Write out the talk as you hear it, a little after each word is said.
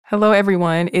Hello,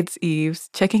 everyone. It's Eves,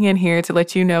 checking in here to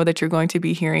let you know that you're going to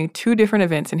be hearing two different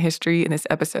events in history in this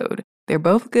episode. They're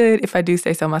both good, if I do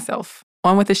say so myself.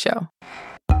 On with the show.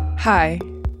 Hi,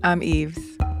 I'm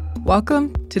Eves.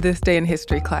 Welcome to This Day in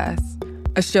History class,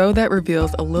 a show that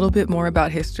reveals a little bit more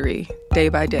about history, day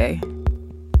by day.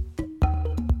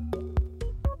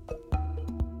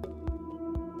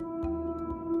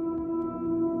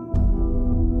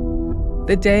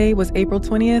 The day was April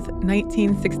 20th,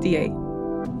 1968.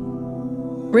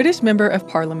 British Member of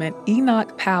Parliament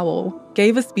Enoch Powell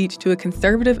gave a speech to a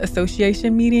Conservative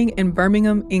Association meeting in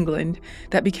Birmingham, England,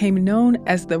 that became known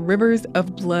as the Rivers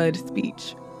of Blood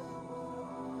speech.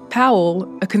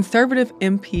 Powell, a Conservative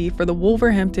MP for the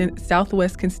Wolverhampton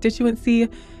Southwest constituency,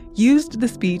 used the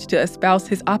speech to espouse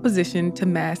his opposition to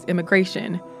mass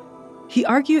immigration. He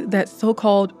argued that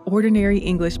so-called ordinary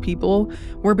English people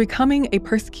were becoming a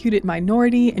persecuted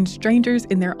minority and strangers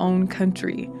in their own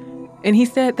country. And he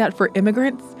said that for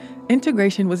immigrants,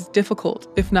 integration was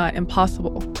difficult, if not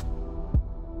impossible.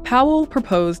 Powell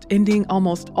proposed ending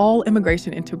almost all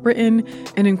immigration into Britain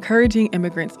and encouraging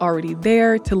immigrants already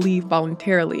there to leave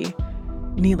voluntarily.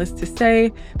 Needless to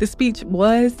say, the speech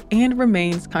was and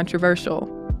remains controversial.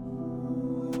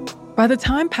 By the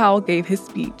time Powell gave his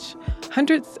speech,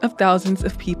 hundreds of thousands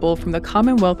of people from the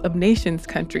Commonwealth of Nations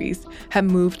countries had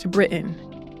moved to Britain.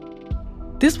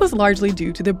 This was largely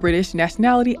due to the British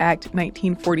Nationality Act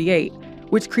 1948,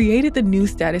 which created the new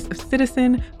status of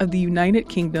citizen of the United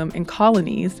Kingdom and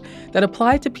colonies that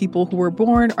applied to people who were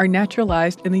born or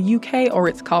naturalized in the UK or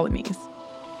its colonies.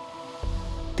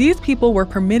 These people were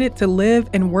permitted to live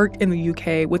and work in the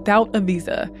UK without a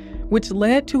visa, which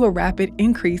led to a rapid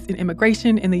increase in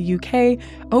immigration in the UK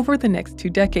over the next 2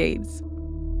 decades.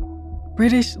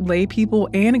 British laypeople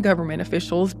and government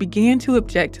officials began to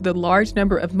object to the large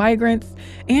number of migrants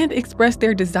and expressed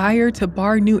their desire to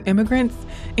bar new immigrants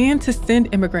and to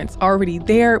send immigrants already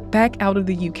there back out of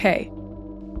the UK.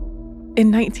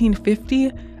 In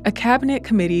 1950, a cabinet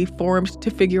committee formed to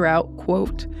figure out,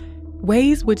 quote,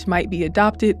 ways which might be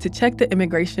adopted to check the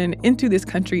immigration into this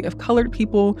country of colored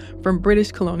people from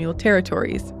British colonial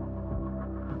territories.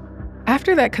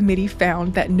 After that committee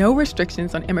found that no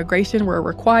restrictions on immigration were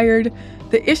required,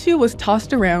 the issue was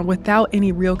tossed around without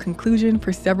any real conclusion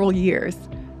for several years.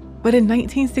 But in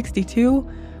 1962,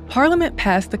 Parliament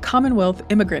passed the Commonwealth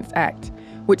Immigrants Act,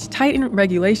 which tightened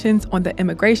regulations on the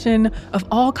immigration of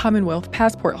all Commonwealth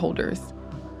passport holders.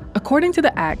 According to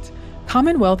the Act,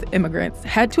 Commonwealth immigrants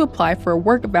had to apply for a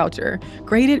work voucher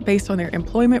graded based on their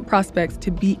employment prospects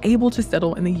to be able to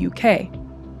settle in the UK.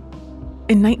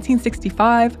 In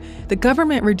 1965, the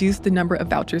government reduced the number of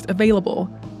vouchers available.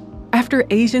 After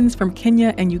Asians from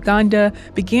Kenya and Uganda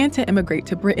began to immigrate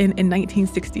to Britain in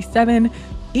 1967,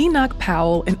 Enoch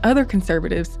Powell and other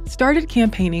conservatives started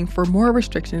campaigning for more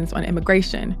restrictions on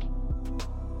immigration.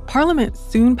 Parliament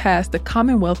soon passed the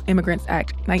Commonwealth Immigrants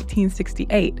Act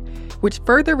 1968, which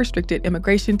further restricted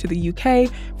immigration to the UK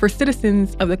for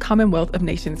citizens of the Commonwealth of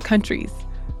Nations countries.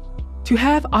 To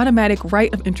have automatic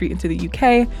right of entry into the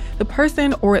UK, the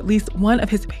person or at least one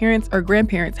of his parents or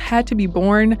grandparents had to be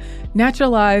born,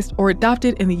 naturalized, or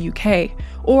adopted in the UK,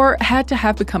 or had to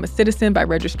have become a citizen by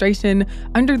registration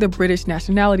under the British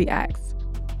Nationality Acts.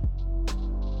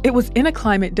 It was in a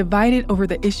climate divided over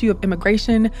the issue of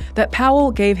immigration that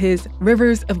Powell gave his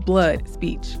Rivers of Blood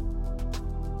speech.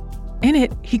 In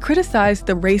it, he criticized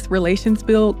the race relations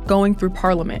bill going through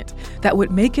Parliament that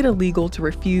would make it illegal to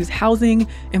refuse housing,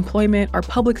 employment, or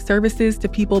public services to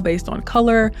people based on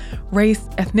color, race,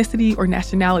 ethnicity, or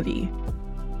nationality.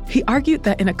 He argued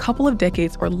that in a couple of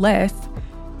decades or less,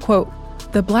 quote,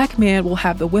 the black man will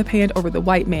have the whip hand over the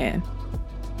white man.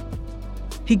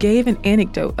 He gave an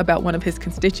anecdote about one of his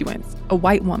constituents, a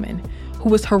white woman, who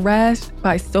was harassed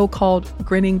by so-called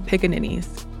grinning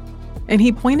pickaninnies. And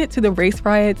he pointed to the race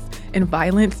riots and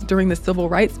violence during the civil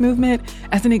rights movement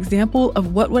as an example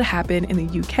of what would happen in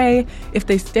the UK if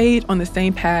they stayed on the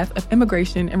same path of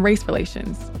immigration and race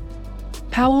relations.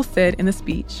 Powell said in the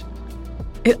speech,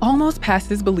 "It almost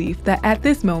passes belief that at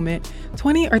this moment,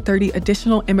 20 or 30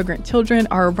 additional immigrant children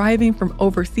are arriving from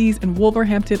overseas in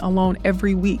Wolverhampton alone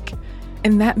every week.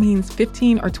 And that means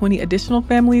 15 or 20 additional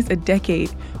families a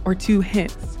decade or two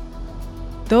hence.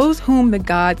 Those whom the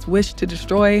gods wish to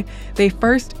destroy, they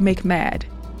first make mad.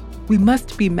 We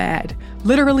must be mad,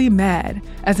 literally mad,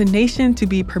 as a nation to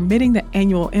be permitting the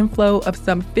annual inflow of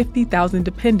some 50,000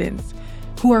 dependents,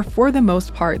 who are for the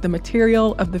most part the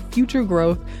material of the future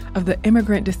growth of the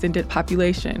immigrant-descendant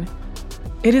population.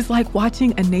 It is like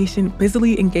watching a nation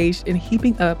busily engaged in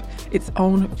heaping up its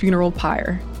own funeral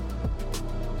pyre."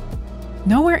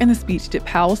 Nowhere in the speech did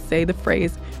Powell say the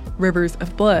phrase, "rivers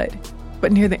of blood."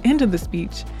 But near the end of the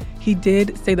speech, he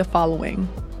did say the following: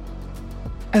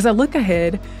 "As I look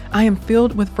ahead, I am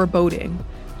filled with foreboding.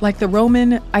 Like the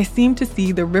Roman, I seem to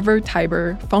see the river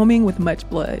Tiber foaming with much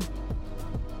blood."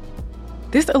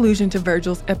 This allusion to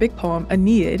Virgil's epic poem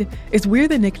Aeneid is where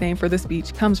the nickname for the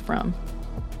speech comes from.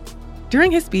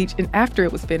 During his speech and after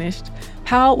it was finished,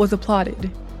 Powell was applauded.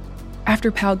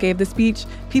 After Powell gave the speech,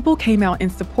 people came out in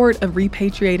support of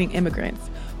repatriating immigrants,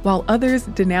 while others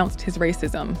denounced his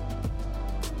racism.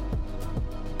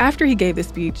 After he gave the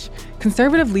speech,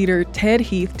 conservative leader Ted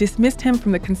Heath dismissed him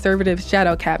from the conservative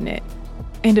shadow cabinet,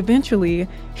 and eventually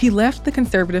he left the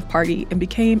Conservative Party and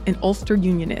became an Ulster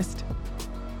Unionist.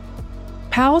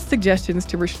 Powell's suggestions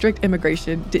to restrict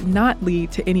immigration did not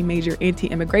lead to any major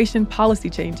anti-immigration policy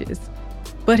changes,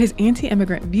 but his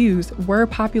anti-immigrant views were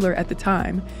popular at the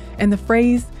time, and the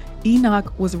phrase,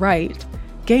 "Enoch was right,"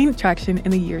 gained traction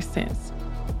in the years since.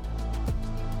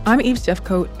 I'm Eve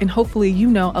Jeffcoat, and hopefully you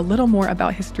know a little more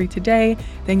about history today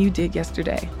than you did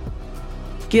yesterday.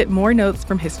 Get more notes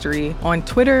from history on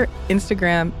Twitter,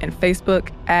 Instagram, and Facebook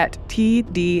at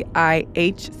TDIHC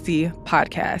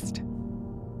Podcast.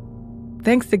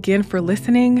 Thanks again for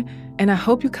listening, and I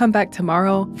hope you come back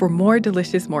tomorrow for more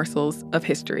delicious morsels of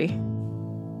history.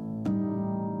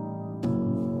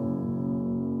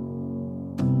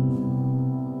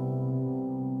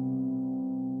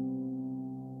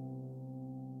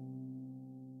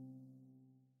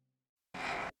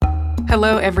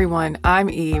 Hello, everyone. I'm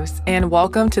Eves, and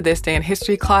welcome to This Day in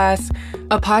History class,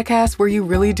 a podcast where you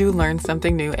really do learn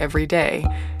something new every day.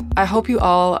 I hope you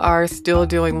all are still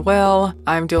doing well.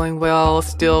 I'm doing well,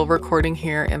 still recording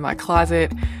here in my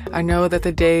closet. I know that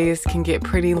the days can get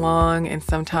pretty long and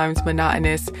sometimes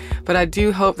monotonous, but I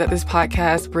do hope that this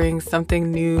podcast brings something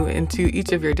new into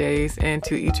each of your days and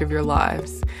to each of your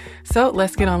lives. So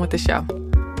let's get on with the show.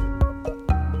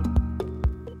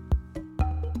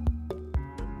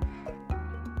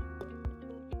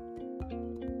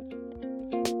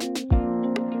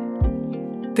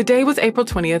 The day was April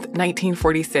 20th,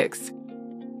 1946.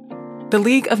 The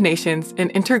League of Nations, an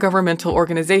intergovernmental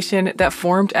organization that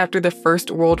formed after the First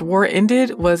World War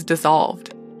ended, was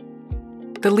dissolved.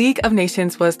 The League of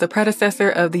Nations was the predecessor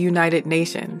of the United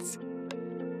Nations.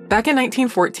 Back in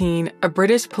 1914, a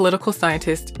British political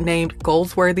scientist named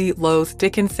Goldsworthy Lowes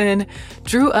Dickinson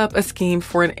drew up a scheme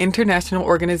for an international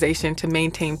organization to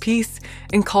maintain peace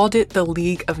and called it the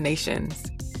League of Nations.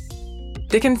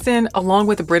 Dickinson, along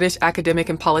with British academic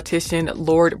and politician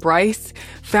Lord Bryce,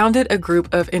 founded a group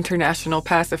of international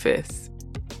pacifists.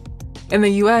 In the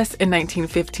U.S. in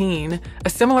 1915, a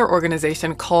similar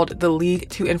organization called the League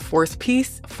to Enforce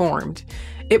Peace formed.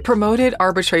 It promoted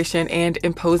arbitration and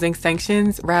imposing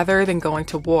sanctions rather than going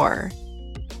to war.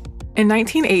 In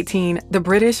 1918, the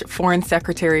British Foreign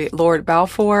Secretary Lord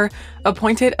Balfour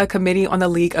appointed a committee on the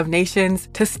League of Nations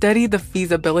to study the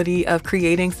feasibility of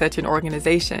creating such an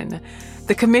organization.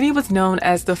 The committee was known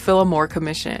as the Fillmore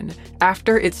Commission,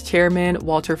 after its chairman,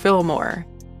 Walter Fillmore.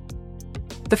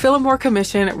 The Fillmore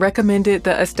Commission recommended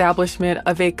the establishment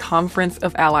of a Conference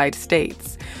of Allied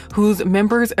States, whose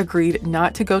members agreed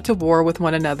not to go to war with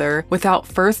one another without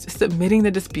first submitting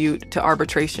the dispute to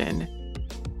arbitration.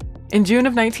 In June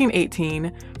of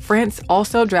 1918, France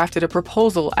also drafted a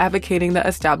proposal advocating the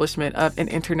establishment of an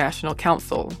international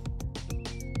council.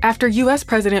 After U.S.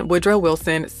 President Woodrow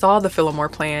Wilson saw the Fillmore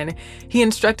Plan, he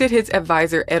instructed his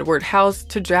advisor Edward House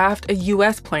to draft a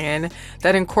U.S. plan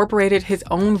that incorporated his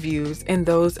own views and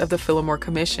those of the Fillmore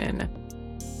Commission.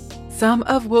 Some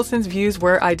of Wilson's views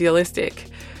were idealistic.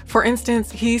 For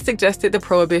instance, he suggested the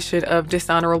prohibition of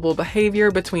dishonorable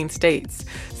behavior between states,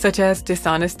 such as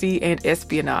dishonesty and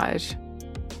espionage.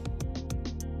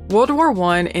 World War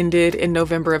I ended in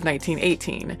November of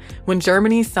 1918, when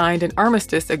Germany signed an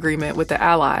armistice agreement with the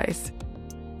Allies.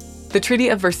 The Treaty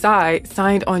of Versailles,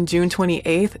 signed on June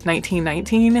 28,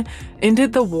 1919,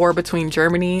 ended the war between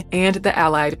Germany and the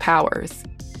Allied powers.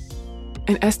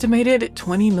 An estimated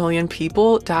 20 million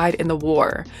people died in the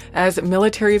war, as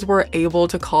militaries were able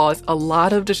to cause a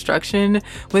lot of destruction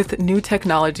with new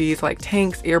technologies like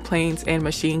tanks, airplanes, and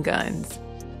machine guns.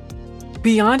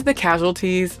 Beyond the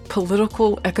casualties,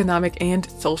 political, economic, and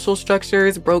social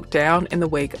structures broke down in the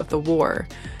wake of the war.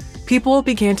 People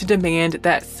began to demand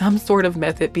that some sort of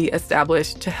method be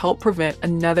established to help prevent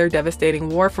another devastating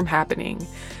war from happening.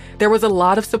 There was a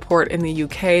lot of support in the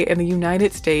UK and the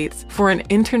United States for an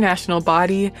international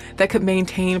body that could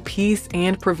maintain peace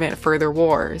and prevent further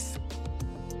wars.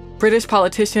 British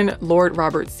politician Lord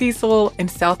Robert Cecil and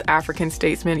South African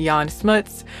statesman Jan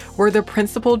Smuts were the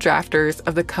principal drafters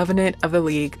of the Covenant of the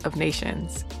League of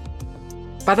Nations.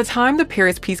 By the time the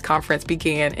Paris Peace Conference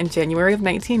began in January of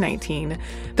 1919,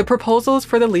 the proposals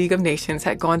for the League of Nations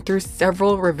had gone through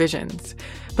several revisions.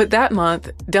 But that month,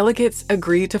 delegates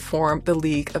agreed to form the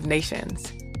League of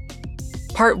Nations.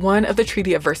 Part 1 of the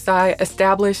Treaty of Versailles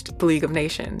established the League of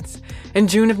Nations. In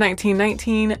June of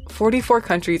 1919, 44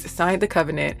 countries signed the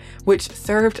covenant, which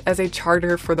served as a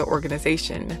charter for the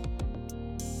organization.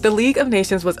 The League of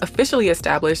Nations was officially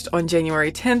established on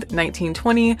January 10,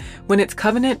 1920, when its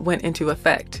covenant went into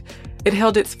effect. It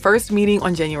held its first meeting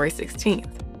on January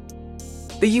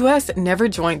 16th. The U.S. never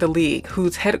joined the League,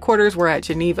 whose headquarters were at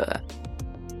Geneva.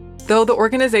 Though the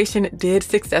organization did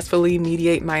successfully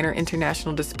mediate minor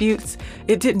international disputes,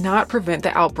 it did not prevent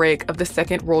the outbreak of the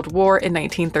Second World War in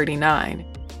 1939.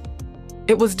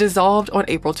 It was dissolved on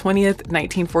April 20th,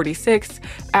 1946,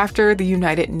 after the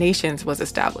United Nations was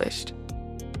established.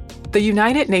 The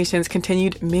United Nations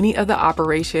continued many of the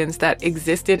operations that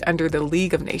existed under the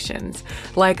League of Nations,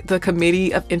 like the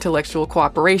Committee of Intellectual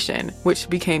Cooperation, which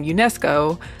became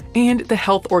UNESCO, and the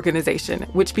Health Organization,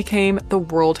 which became the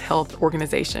World Health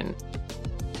Organization.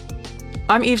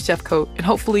 I'm Eve Shefcoat, and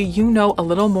hopefully you know a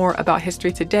little more about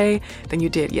history today than you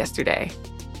did yesterday.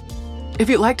 If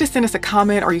you'd like to send us a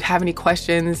comment or you have any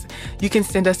questions, you can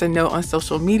send us a note on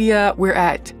social media. We're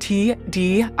at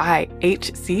TDIHC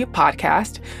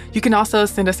Podcast. You can also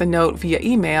send us a note via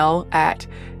email at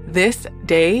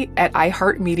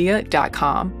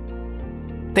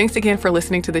thisday@iheartmedia.com. Thanks again for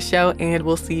listening to the show, and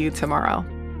we'll see you tomorrow.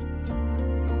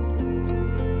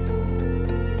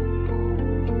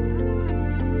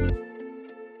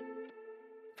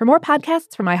 For more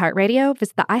podcasts from iHeartRadio,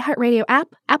 visit the iHeartRadio app,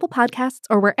 Apple Podcasts,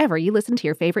 or wherever you listen to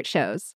your favorite shows.